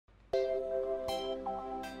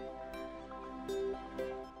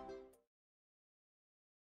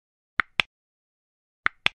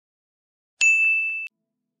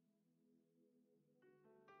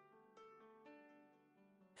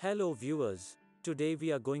Hello viewers. Today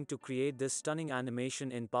we are going to create this stunning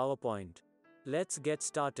animation in PowerPoint. Let's get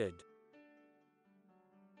started.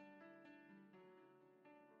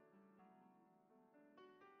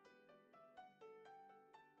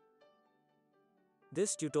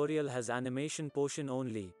 This tutorial has animation portion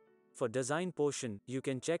only. For design portion, you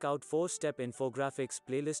can check out 4-Step Infographics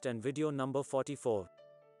playlist and video number 44.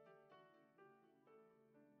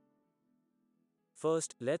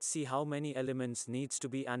 First, let's see how many elements needs to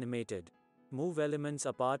be animated. Move elements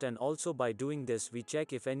apart, and also by doing this we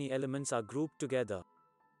check if any elements are grouped together.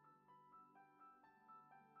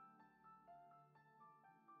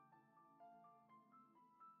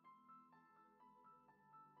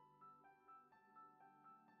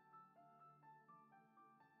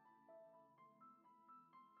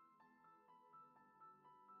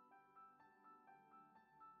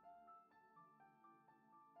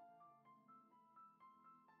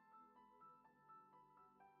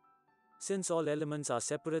 Since all elements are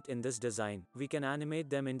separate in this design, we can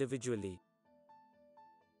animate them individually.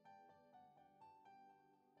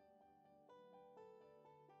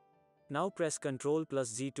 Now press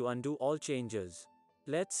Ctrl+Z to undo all changes.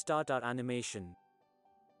 Let's start our animation.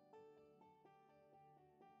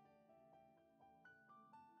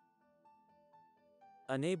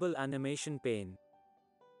 Enable animation pane.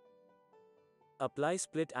 Apply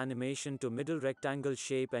split animation to middle rectangle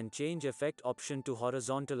shape and change effect option to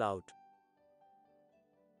horizontal out.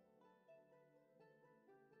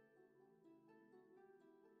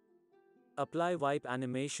 Apply wipe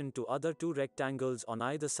animation to other two rectangles on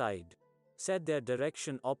either side. Set their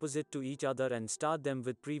direction opposite to each other and start them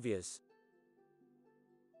with previous.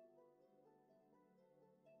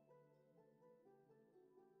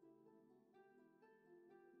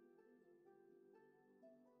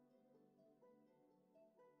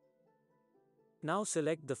 Now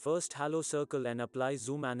select the first halo circle and apply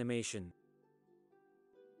zoom animation.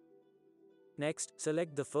 Next,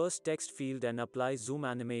 select the first text field and apply zoom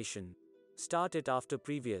animation. Start it after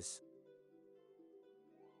previous.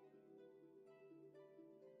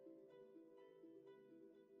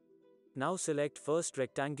 Now select first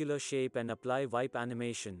rectangular shape and apply wipe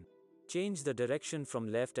animation. Change the direction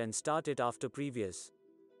from left and start it after previous.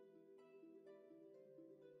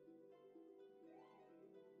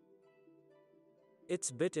 It's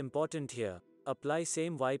bit important here. Apply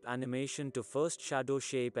same wipe animation to first shadow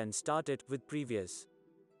shape and start it with previous.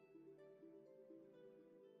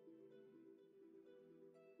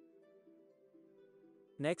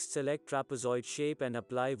 Next, select trapezoid shape and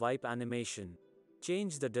apply wipe animation.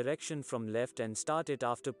 Change the direction from left and start it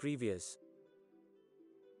after previous.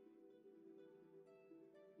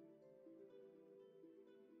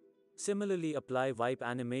 Similarly, apply wipe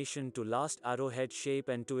animation to last arrowhead shape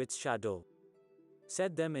and to its shadow.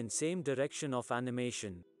 Set them in same direction of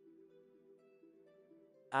animation.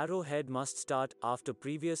 Arrowhead must start after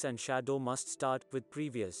previous and shadow must start with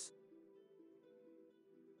previous.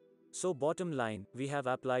 So bottom line, we have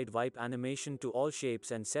applied wipe animation to all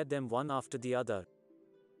shapes and set them one after the other.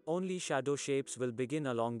 Only shadow shapes will begin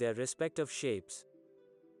along their respective shapes.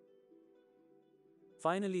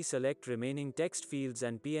 Finally, select remaining text fields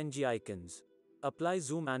and PNG icons. Apply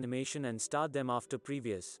zoom animation and start them after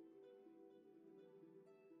previous.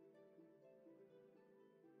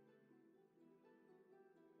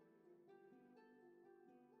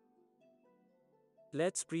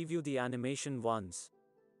 Let's preview the animation once.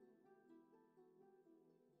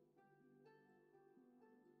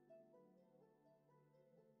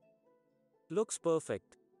 Looks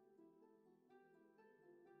perfect.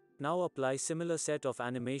 Now apply similar set of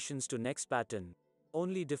animations to next pattern.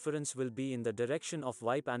 Only difference will be in the direction of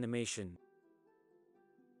wipe animation.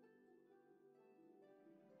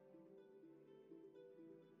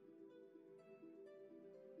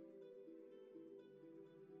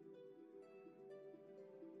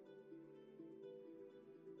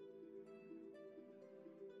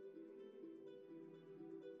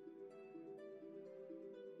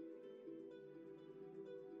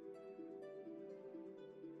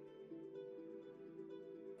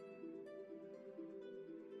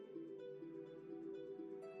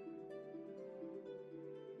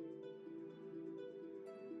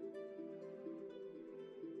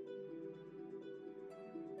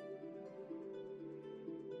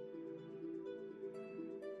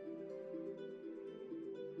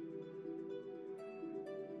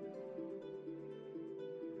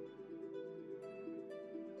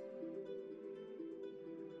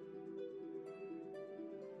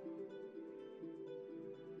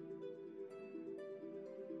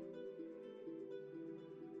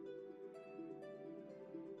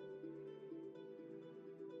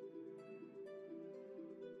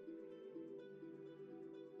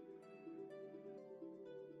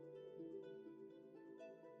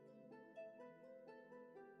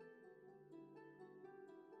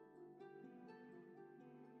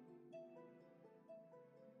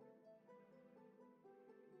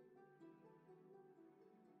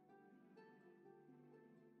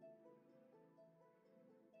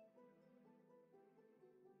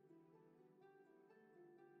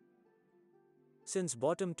 Since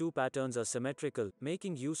bottom two patterns are symmetrical,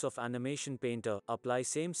 making use of Animation Painter, apply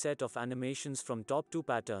same set of animations from top two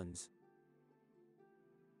patterns.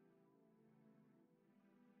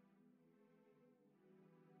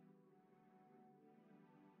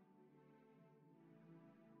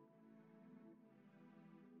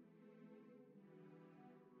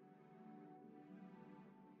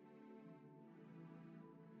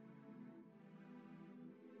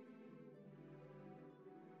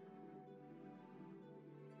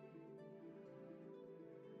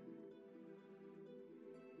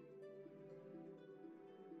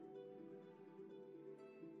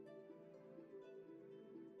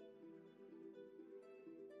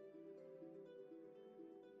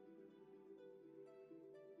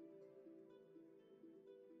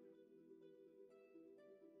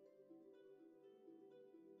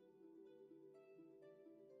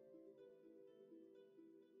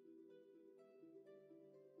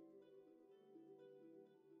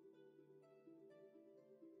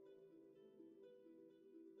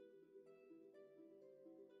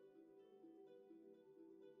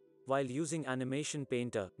 While using Animation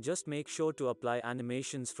Painter, just make sure to apply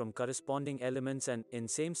animations from corresponding elements and in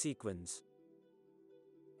same sequence.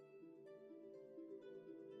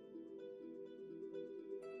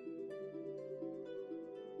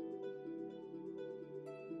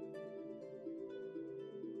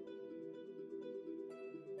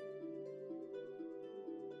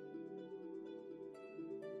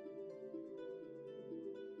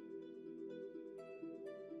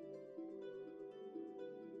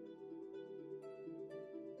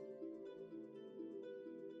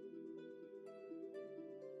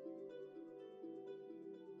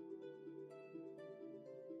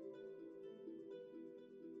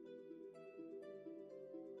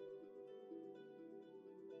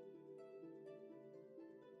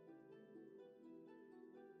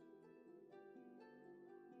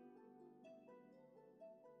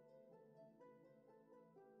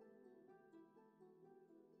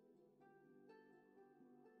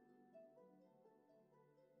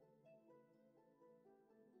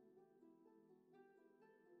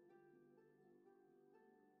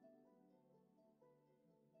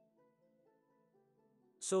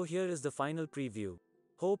 So here is the final preview.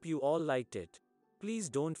 Hope you all liked it. Please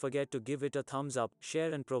don't forget to give it a thumbs up,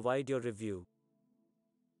 share and provide your review.